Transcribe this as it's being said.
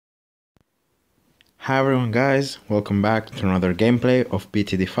Hi everyone guys, welcome back to another gameplay of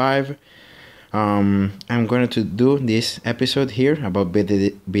BTD5. I'm going to do this episode here about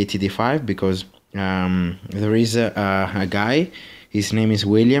BTD5 because there is a guy, his name is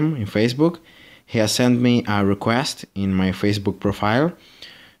William in Facebook. He has sent me a request in my Facebook profile.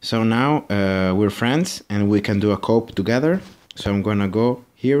 So now we're friends and we can do a co-op together. So I'm gonna go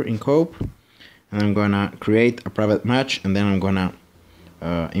here in co-op and I'm gonna create a private match and then I'm gonna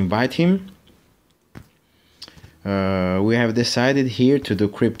invite him. We have decided here to do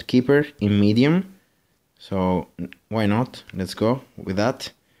Crypt Keeper in medium, so why not? Let's go with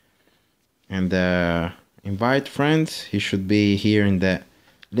that. And invite friends, he should be here in the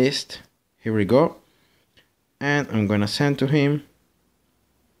list. Here we go. And I'm gonna send to him.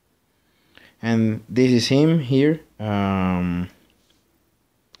 And this is him here. I'm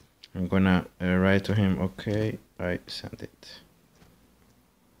gonna write to him, okay, I sent it.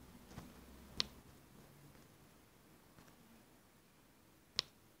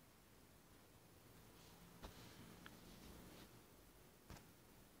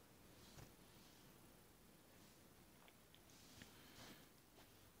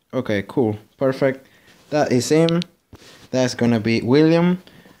 Okay, cool, perfect. That is him. That's gonna be William.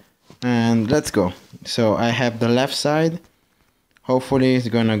 And let's go. So I have the left side. Hopefully it's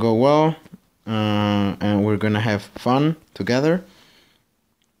gonna go well. And we're gonna have fun together.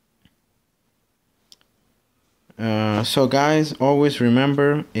 So guys, always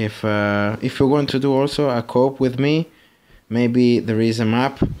remember if you want to do also a co-op with me, maybe there is a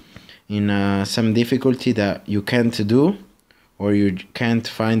map in some difficulty that you can't do, or you can't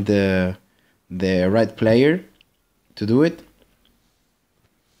find the right player to do it.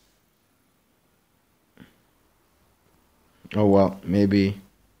 Oh well, maybe.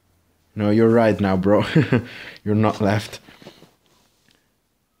 No, you're right now, bro. You're not left.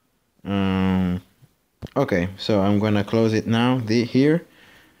 Okay, so I'm gonna close it now here.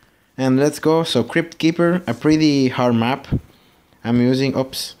 And let's go. So Crypt Keeper, a pretty hard map. I'm using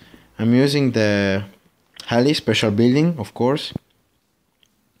the Heli special building, of course.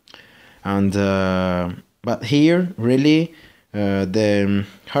 And but here really the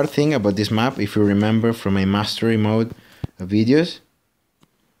hard thing about this map, if you remember from my mastery mode videos,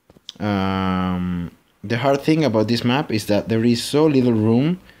 the hard thing about this map is that there is so little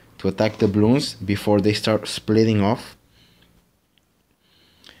room to attack the balloons before they start splitting off.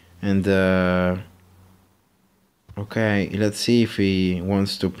 And okay, let's see if he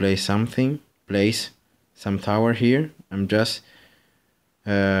wants to place some tower here. I'm just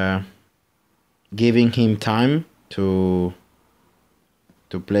giving him time to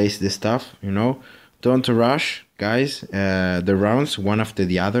place the stuff, you know. Don't rush, guys, the rounds one after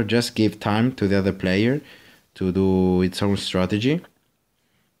the other. Just give time to the other player to do its own strategy.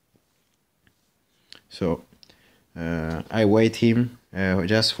 So I wait him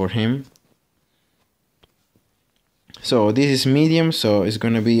just for him. So this is medium, so it's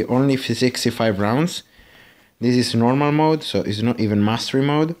gonna be only 65 rounds. This is normal mode, so it's not even mastery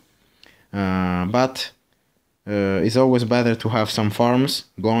mode. But it's always better to have some farms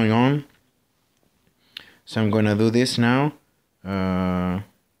going on. So I'm gonna do this now.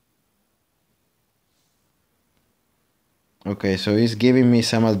 Okay, so he's giving me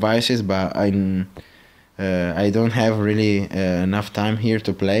some advices, but I don't have really enough time here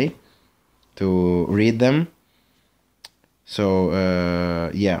to play, to read them. So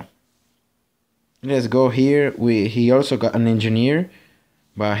yeah, let's go here. He also got an engineer,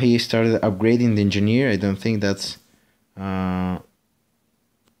 but he started upgrading the engineer. I don't think that's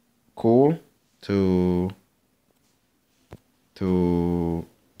cool to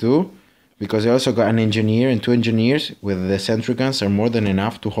do, because I also got an engineer, and 2 engineers with the sentry guns are more than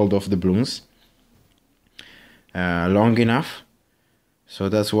enough to hold off the balloons long enough. So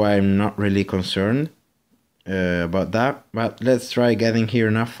that's why I'm not really concerned about that. But let's try getting here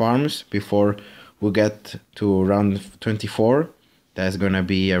enough farms before we get to round 24. That's gonna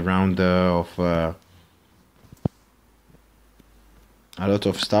be a round of a lot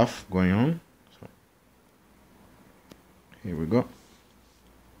of stuff going on. So here we go.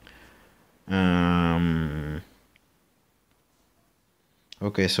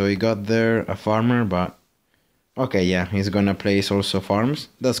 Okay, so he got there a farmer, but okay, yeah, he's gonna place also farms.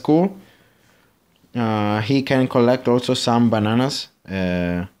 That's cool. He can collect also some bananas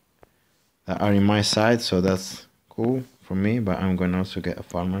that are in my side, so that's cool for me. But I'm gonna also get a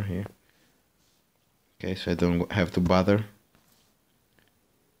farmer here. Okay, so I don't have to bother.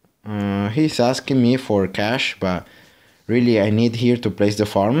 He's asking me for cash, but really I need here to place the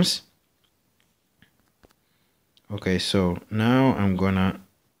farms. Okay, so now I'm gonna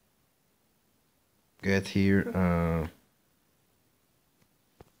get here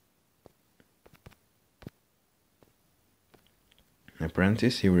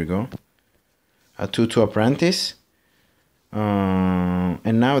apprentice. Here we go, a 2-2 apprentice.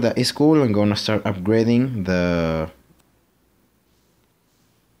 And now that is cool, I'm gonna start upgrading the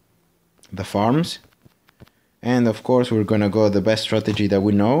farms. And of course we're gonna go the best strategy that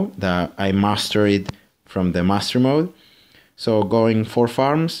we know, that I mastered from the master mode. So going 4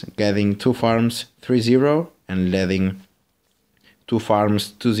 farms, getting 2 farms 3-0, and letting 2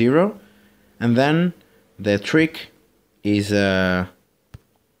 farms 2-0. And then the trick is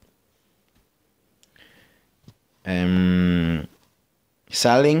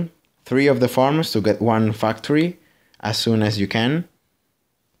selling 3 of the farms to get 1 factory as soon as you can.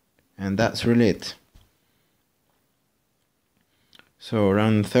 And that's really it. So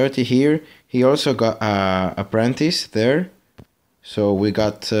around 30 here, he also got apprentice there. So we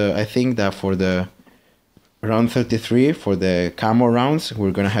got, I think that for the round 33, for the camo rounds, we're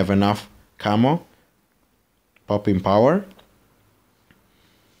gonna have enough camo, popping power.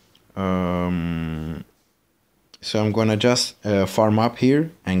 So I'm gonna just farm up here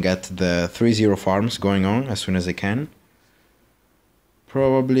and get the 3-0 farms going on as soon as I can.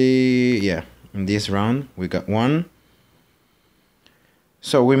 Probably, yeah, in this round we got 1.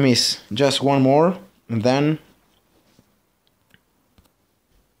 So we miss just 1 more, and then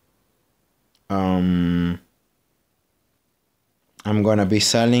I'm gonna be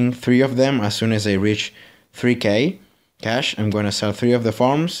selling 3 of them as soon as I reach 3k cash. I'm gonna sell 3 of the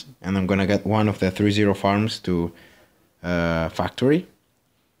farms, and I'm gonna get 1 of the 3-0 farms to factory.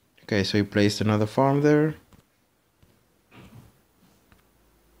 Okay, so he placed another farm there.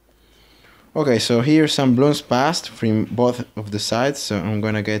 Okay, so here some balloons passed from both of the sides, so I'm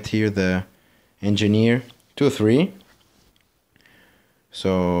gonna get here the engineer 2-3.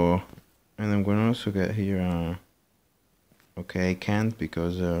 So, and I'm gonna also get here okay, I can't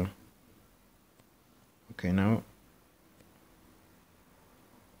because okay, now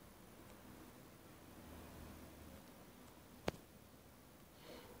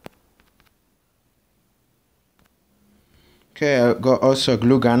okay, I got also a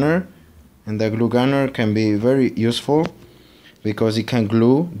glue gunner, and the glue gunner can be very useful because it can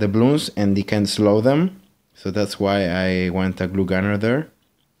glue the balloons and it can slow them. So that's why I went a glue gunner there.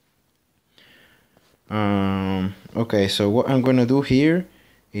 Okay, so what I'm gonna do here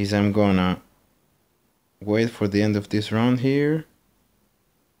is I'm gonna wait for the end of this round here,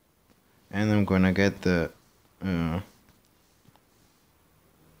 and I'm gonna get the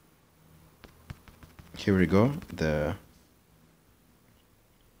here we go, the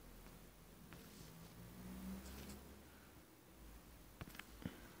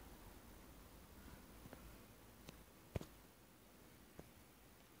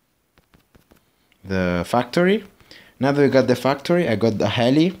factory. Now that we got the factory, I got the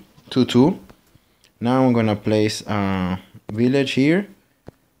heli 2-2. Now I'm gonna place a village here,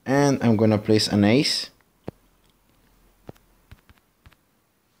 and I'm gonna place an ace.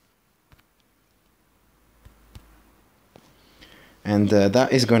 And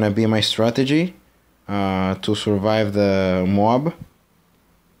that is gonna be my strategy to survive the mob.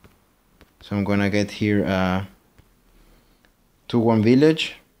 So I'm gonna get here 2-1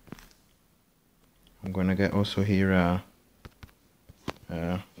 village. I'm gonna get also here a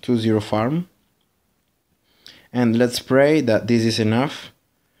 2-0 farm. And let's pray that this is enough,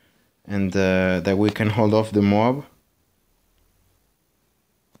 and that we can hold off the mob.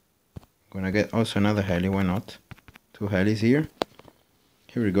 I'm gonna get also another heli, why not? 2 helis here.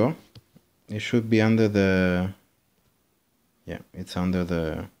 Here we go. It should be under the... yeah, it's under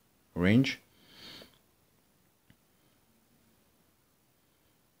the range.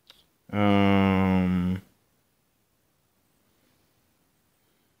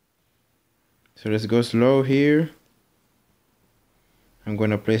 So let's go slow here. I'm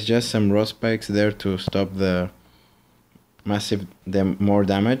gonna place just some raw spikes there to stop the more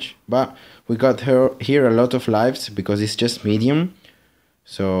damage. But we got here a lot of lives because it's just medium.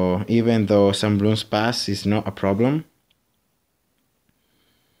 So even though some balloons pass, it's not a problem.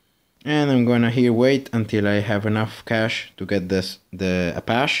 And I'm gonna here wait until I have enough cash to get the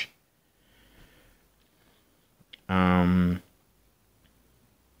Apache.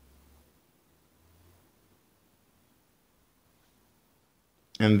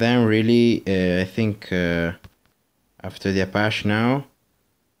 And then really, I think after the Apache now,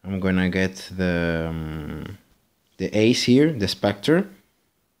 I'm gonna get the ace here, the Spectre.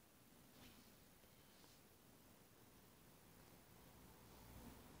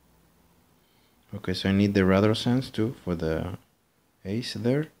 Okay, so I need the radar sense too for the ace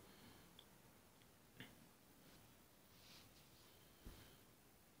there.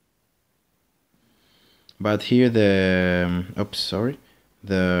 But here the oops, sorry,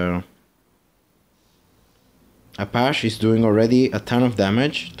 the Apache is doing already a ton of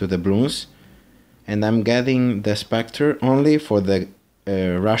damage to the balloons, and I'm getting the Spectre only for the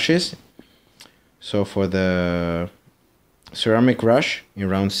rushes. So for the ceramic rush in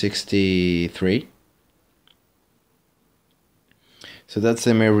round 63. So that's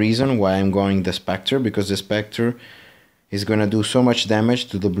the main reason why I'm going the Spectre, because the Spectre is gonna do so much damage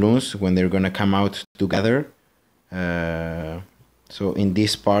to the balloons when they're gonna come out together. So in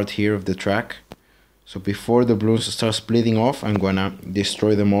this part here of the track. So before the balloons start splitting off, I'm gonna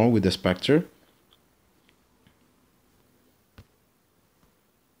destroy them all with the Spectre.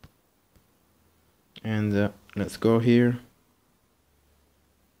 And let's go here.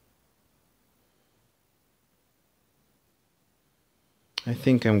 I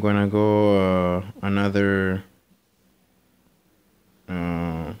think I'm gonna go another.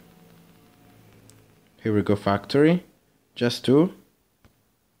 Here we go, factory, just two.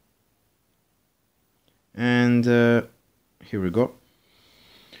 And here we go.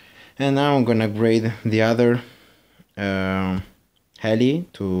 And now I'm gonna upgrade the other heli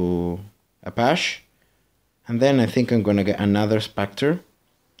to Apache. And then I think I'm gonna get another Spectre.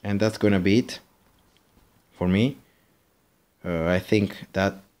 And that's gonna be it for me. I think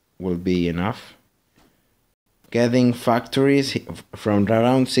that will be enough. Getting factories from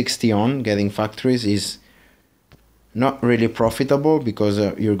around 60 on, getting factories is not really profitable, because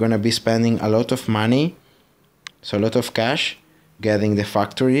you're gonna be spending a lot of money, so a lot of cash, getting the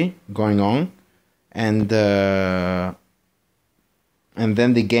factory going on, and then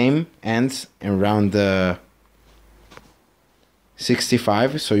the game ends around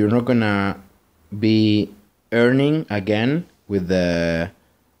 65, so you're not gonna be earning again with the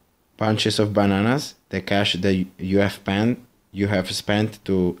bunches of bananas the cash that you have spent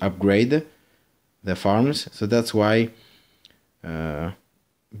to upgrade the farms. So that's why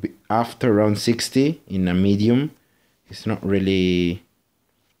after round 60 in a medium, it's not really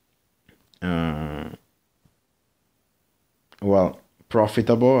well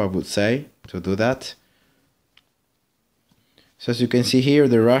profitable, I would say, to do that. So as you can see here,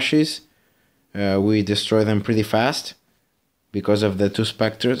 the rushes, we destroy them pretty fast because of the two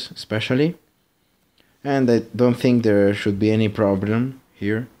Spectres especially. And I don't think there should be any problem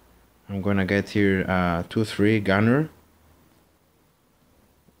here. I'm gonna get here a 2-3 gunner.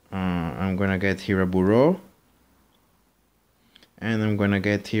 I'm gonna get here a Burrow. And I'm gonna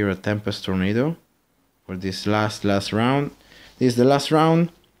get here a Tempest Tornado for this last round. This is the last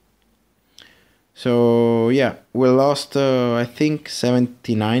round. So yeah, we lost I think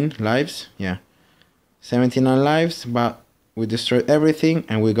 79 lives. Yeah, 79 lives, but we destroyed everything,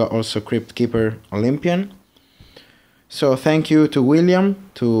 and we got also Crypt Keeper Olympian. So thank you to William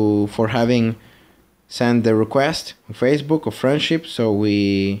for having sent the request on Facebook of friendship, so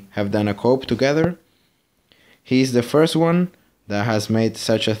we have done a co-op together. He's the first one that has made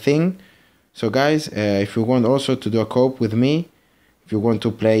such a thing. So guys, if you want also to do a co-op with me, if you want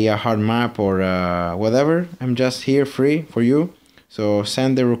to play a hard map or whatever, I'm just here free for you. So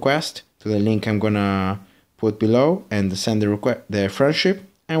send the request to the link I'm gonna put below, and send the friendship,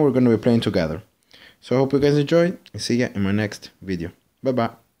 and we're gonna be playing together. So I hope you guys enjoyed, and see ya in my next video. Bye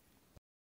bye.